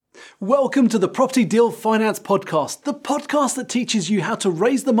Welcome to the Property Deal Finance Podcast, the podcast that teaches you how to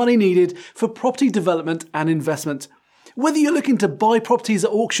raise the money needed for property development and investment. Whether you're looking to buy properties at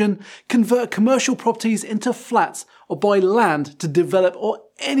auction, convert commercial properties into flats, or buy land to develop, or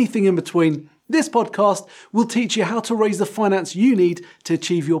anything in between, this podcast will teach you how to raise the finance you need to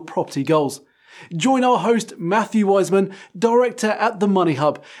achieve your property goals. Join our host, Matthew Wiseman, Director at The Money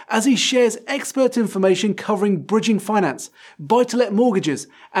Hub, as he shares expert information covering bridging finance, buy-to-let mortgages,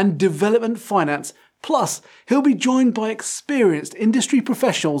 and development finance. Plus, he'll be joined by experienced industry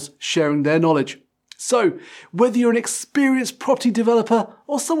professionals sharing their knowledge. So, whether you're an experienced property developer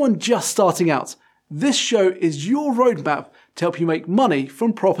or someone just starting out, this show is your roadmap to help you make money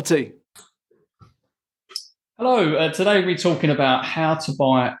from property. Hello, today we're talking about how to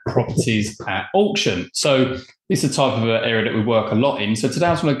buy properties at auction. So this is a type of area that we work a lot in. So today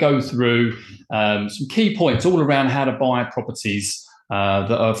I just want to go through some key points all around how to buy properties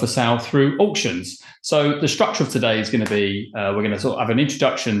that are for sale through auctions. So the structure of today is going to be, we're going to sort of have an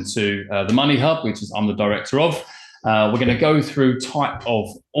introduction to the Money Hub, which is I'm the director of. We're going to go through type of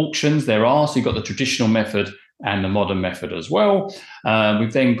auctions there are. So you've got the traditional method and the modern method as well.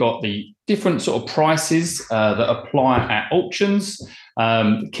 We've then got the different sort of prices that apply at auctions,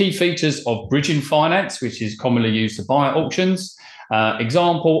 key features of bridging finance, which is commonly used to buy at auctions,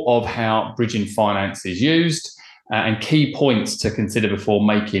 example of how bridging finance is used, and key points to consider before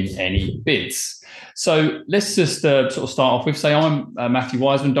making any bids. So let's just sort of start off with, say I'm Matthew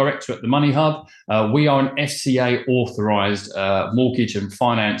Wiseman, Director at The Money Hub. We are an FCA authorised mortgage and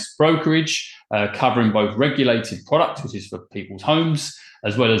finance brokerage, covering both regulated products, which is for people's homes,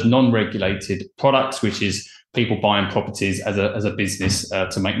 as well as non-regulated products, which is people buying properties as a business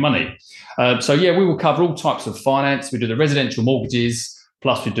to make money. So we will cover all types of finance. We do the residential mortgages,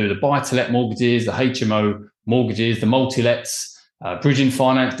 plus we do the buy-to-let mortgages, the HMO mortgages, the multi-lets, bridging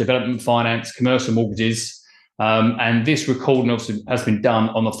finance, development finance, commercial mortgages. And this recording obviously has been done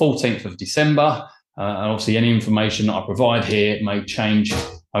on the 14th of December. And obviously any information that I provide here may change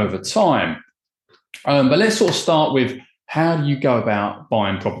over time. But let's sort of start with, how do you go about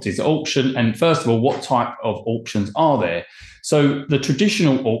buying properties at auction? And first of all, what type of auctions are there? So the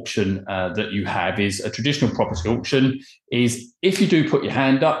traditional auction that you have is a traditional property auction is if you do put your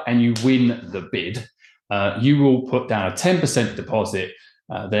hand up and you win the bid, you will put down a 10% deposit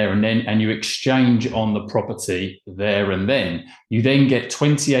there and then, and you exchange on the property there and then. You then get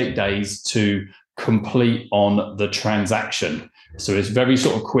 28 days to complete on the transaction. So it's very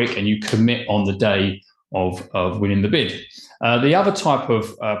sort of quick and you commit on the day of winning the bid. The other type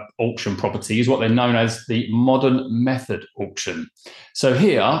of auction property is what they're known as the modern method auction. So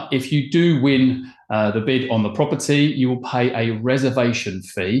here, if you do win the bid on the property, you will pay a reservation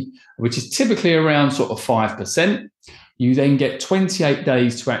fee, which is typically around sort of 5%. You then get 28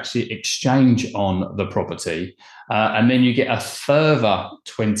 days to actually exchange on the property. And then you get a further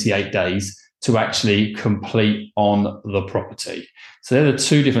 28 days to actually complete on the property. So they're the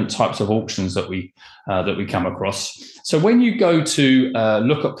two different types of auctions that we come across. So when you go to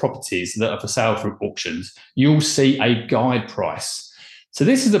look at properties that are for sale through auctions, you'll see a guide price. So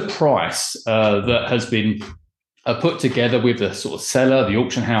this is a price that has been put together with the sort of seller, the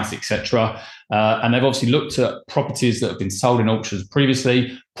auction house, etc. And they've obviously looked at properties that have been sold in auctions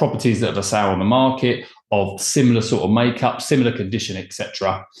previously, properties that are for sale on the market of similar sort of makeup, similar condition,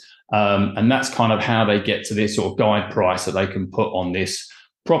 etc. And that's kind of how they get to this sort of guide price that they can put on this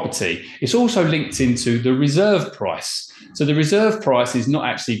property. It's also linked into the reserve price. So the reserve price is not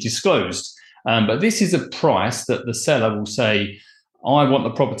actually disclosed, but this is a price that the seller will say, I want the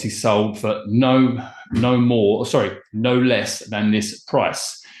property sold for no less than this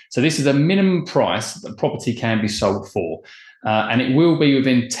price. So this is a minimum price that the property can be sold for, and it will be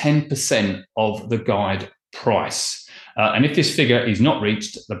within 10% of the guide price. And if this figure is not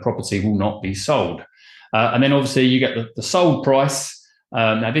reached, the property will not be sold. And then obviously you get the sold price.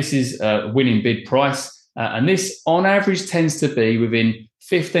 Now this is a winning bid price. And this on average tends to be within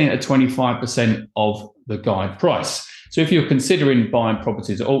 15 to 25% of the guide price. So if you're considering buying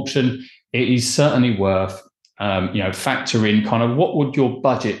properties at auction, it is certainly worth, factor in kind of what would your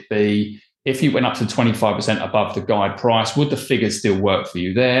budget be if you went up to 25% above the guide price. Would the figures still work for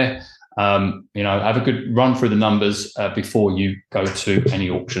you there? Have a good run through the numbers before you go to any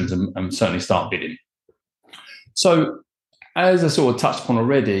auctions and certainly start bidding. So as I sort of touched upon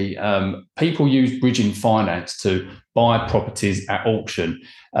already, people use bridging finance to buy properties at auction,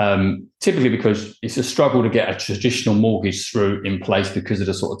 typically because it's a struggle to get a traditional mortgage through in place because of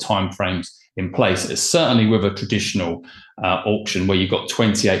the sort of timeframes in place. It's certainly with a traditional auction where you've got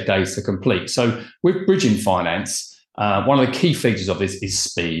 28 days to complete. So with bridging finance, one of the key features of this is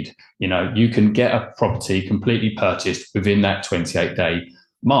speed. You can get a property completely purchased within that 28-day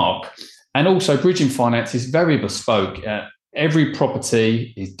mark. And also bridging finance is very bespoke. Every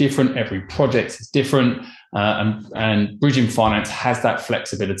property is different. Every project is different. And bridging finance has that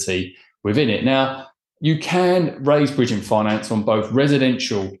flexibility within it. Now, you can raise bridging finance on both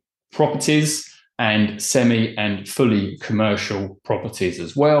residential properties and semi and fully commercial properties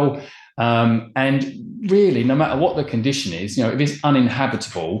as well. And really, no matter what the condition is, if it's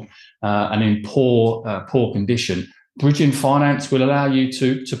uninhabitable and in poor condition, bridging finance will allow you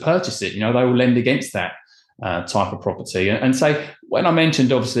to purchase it. They will lend against that type of property. And say, when I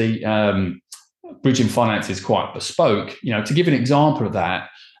mentioned, obviously, bridging finance is quite bespoke, to give an example of that,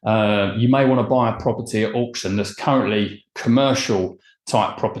 you may want to buy a property at auction that's currently commercial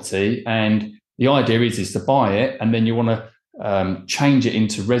type property. And the idea is to buy it, and then you want to change it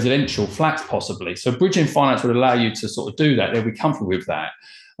into residential flats possibly. So bridging finance would allow you to sort of do that. They'll be comfortable with that.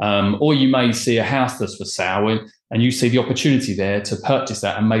 Or you may see a house that's for sale and you see the opportunity there to purchase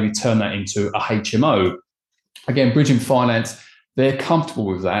that and maybe turn that into a HMO. Again, bridging finance, they're comfortable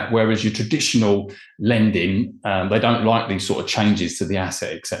with that, whereas your traditional lending, they don't like these sort of changes to the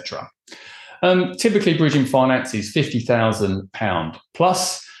asset, etc. Typically, bridging finance is £50,000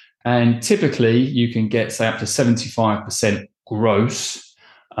 plus, and typically you can get, say, up to 75% gross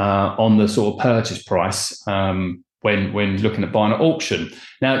on the sort of purchase price when looking at buying at auction.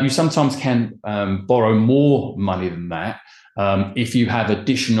 Now, you sometimes can borrow more money than that if you have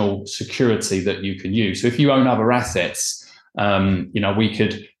additional security that you can use. So if you own other assets, we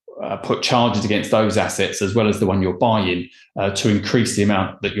could put charges against those assets as well as the one you're buying to increase the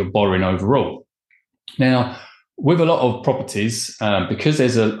amount that you're borrowing overall. Now, with a lot of properties, because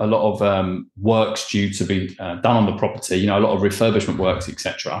there's a lot of works due to be done on the property, a lot of refurbishment works,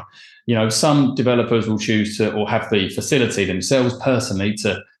 etc. Some developers will choose to, or have the facility themselves personally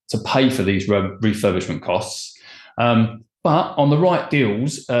to pay for these refurbishment costs. But on the right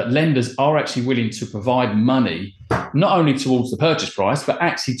deals, lenders are actually willing to provide money, not only towards the purchase price, but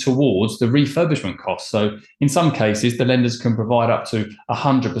actually towards the refurbishment costs. So in some cases, the lenders can provide up to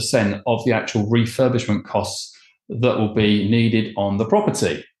 100% of the actual refurbishment costs that will be needed on the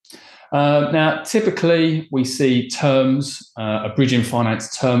property. Now, typically, we see terms, a bridging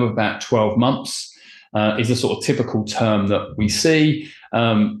finance term of about 12 months is a sort of typical term that we see.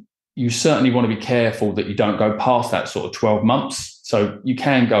 You certainly want to be careful that you don't go past that sort of 12 months. So you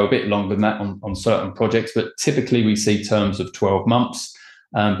can go a bit longer than that on certain projects, but typically we see terms of 12 months.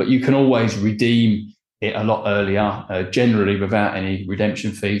 But you can always redeem it a lot earlier, generally without any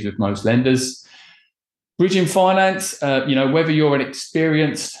redemption fees with most lenders. Bridging finance, whether you're an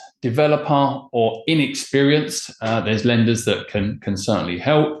experienced developer or inexperienced, there's lenders that can certainly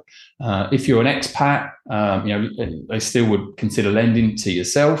help. If you're an expat, they still would consider lending to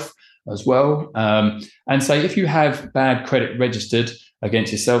yourself as well. And say if you have bad credit registered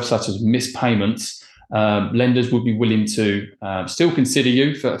against yourself, such as missed payments, lenders would be willing to still consider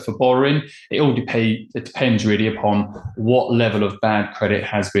you for borrowing. It depends really upon what level of bad credit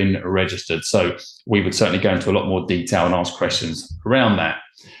has been registered. So we would certainly go into a lot more detail and ask questions around that.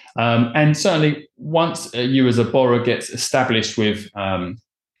 And certainly once you as a borrower gets established with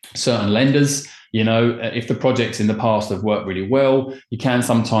certain lenders, if the projects in the past have worked really well, you can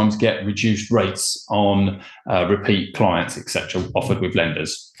sometimes get reduced rates on repeat clients, etc., offered with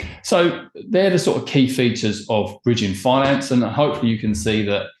lenders. So they're the sort of key features of bridging finance, and hopefully you can see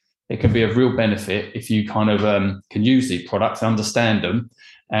that it can be of real benefit if you kind of can use these products, understand them,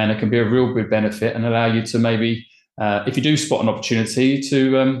 and it can be a real good benefit and allow you to maybe, if you do spot an opportunity,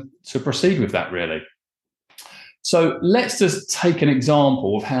 to proceed with that, really. So let's just take an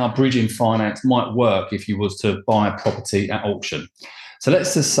example of how bridging finance might work if you was to buy a property at auction. So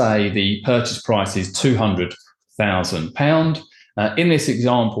let's just say the purchase price is £200,000. In this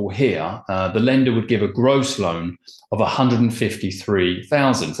example here, the lender would give a gross loan of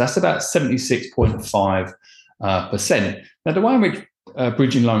 £153,000. So that's about 76.5%. Now, the way in which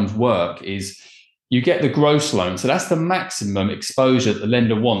bridging loans work is you get the gross loan. So that's the maximum exposure that the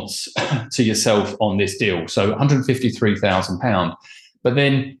lender wants to yourself on this deal. So £153,000. But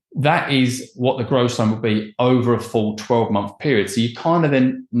then that is what the gross loan will be over a full 12-month period. So you kind of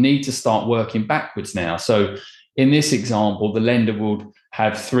then need to start working backwards now. So in this example, the lender would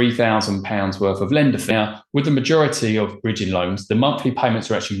have £3,000 worth of lender fee. Now, with the majority of bridging loans, the monthly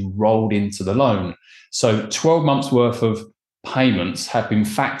payments are actually rolled into the loan. So 12 months worth of payments have been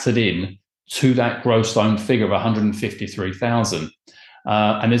factored in to that gross loan figure of £153,000.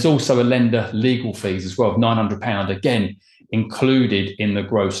 And there's also a lender legal fees as well of £900, again, included in the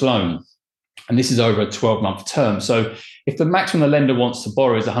gross loan. And this is over a 12-month term. So if the maximum the lender wants to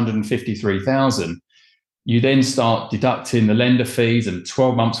borrow is 153,000, you then start deducting the lender fees and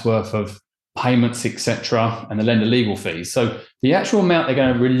 12 months worth of payments, etc., and the lender legal fees. So the actual amount they're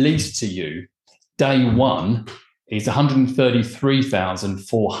going to release to you day one is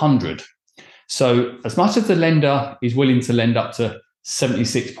 133,400. So as much as the lender is willing to lend up to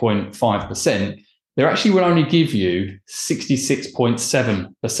 76.5%, they actually will only give you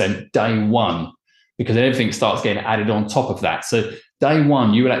 66.7% day one, because everything starts getting added on top of that. So day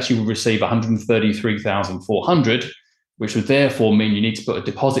one, you will actually receive 133,400, which would therefore mean you need to put a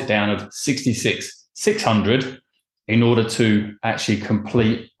deposit down of 66,600 in order to actually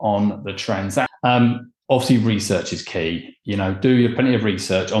complete on the transaction. Obviously, research is key. Do plenty of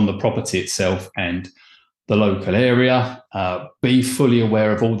research on the property itself and the local area. Be fully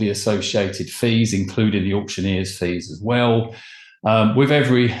aware of all the associated fees, including the auctioneer's fees as well. With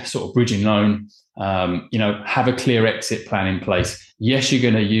every sort of bridging loan, have a clear exit plan in place. Yes, you're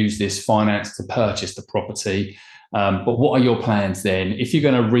going to use this finance to purchase the property, but what are your plans then? If you're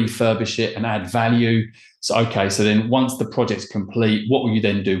going to refurbish it and add value, so then once the project's complete, what will you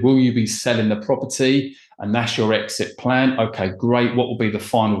then do? Will you be selling the property and that's your exit plan? Okay, great. What will be the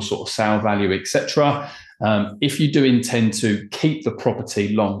final sort of sale value, etc.? If you do intend to keep the property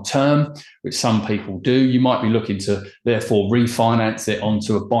long term, which some people do, you might be looking to therefore refinance it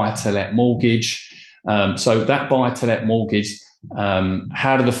onto a buy-to-let mortgage. So that buy-to-let mortgage,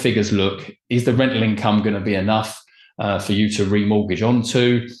 how do the figures look? Is the rental income going to be enough for you to remortgage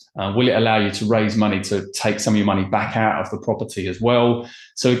onto? Will it allow you to raise money to take some of your money back out of the property as well?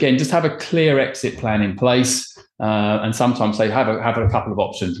 So again, just have a clear exit plan in place. And sometimes they have a couple of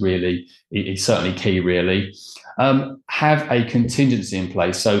options, really. It's certainly key, really. Have a contingency in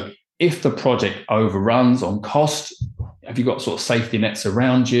place. So if the project overruns on cost, have you got sort of safety nets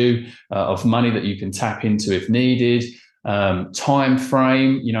around you of money that you can tap into if needed? Time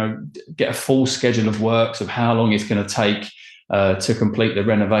frame, get a full schedule of works of how long it's going to take to complete the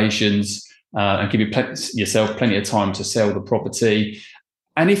renovations and give yourself plenty of time to sell the property.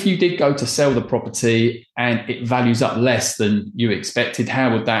 And if you did go to sell the property and it values up less than you expected,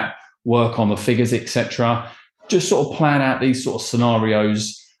 how would that work on the figures, etc.? Just sort of plan out these sort of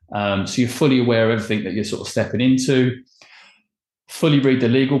scenarios so you're fully aware of everything that you're sort of stepping into. Fully read the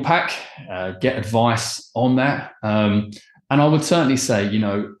legal pack, get advice on that. And I would certainly say,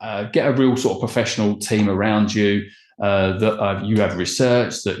 get a real sort of professional team around you that you have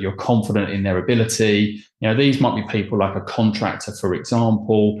researched, that you're confident in their ability. These might be people like a contractor, for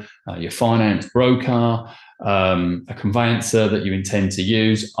example, your finance broker, a conveyancer that you intend to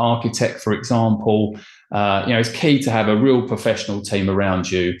use, architect, for example. It's key to have a real professional team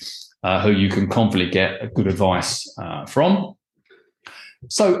around you who you can confidently get a good advice from.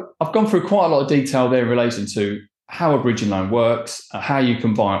 So I've gone through quite a lot of detail there in relation to how a bridging loan works, how you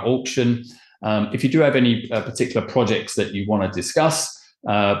can buy at auction. If you do have any particular projects that you want to discuss,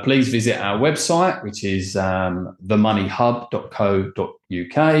 please visit our website, which is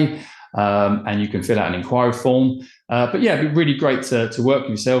themoneyhub.co.uk, and you can fill out an inquiry form. But yeah, it'd be really great to work with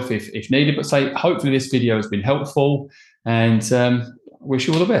yourself if needed. But hopefully this video has been helpful, and wish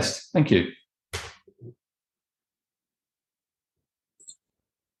you all the best. Thank you.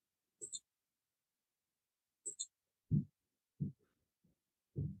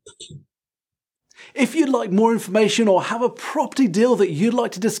 If you'd like more information or have a property deal that you'd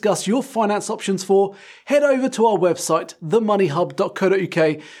like to discuss your finance options for, head over to our website,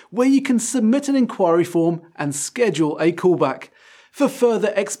 themoneyhub.co.uk, where you can submit an inquiry form and schedule a callback. For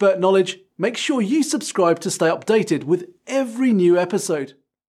further expert knowledge, make sure you subscribe to stay updated with every new episode.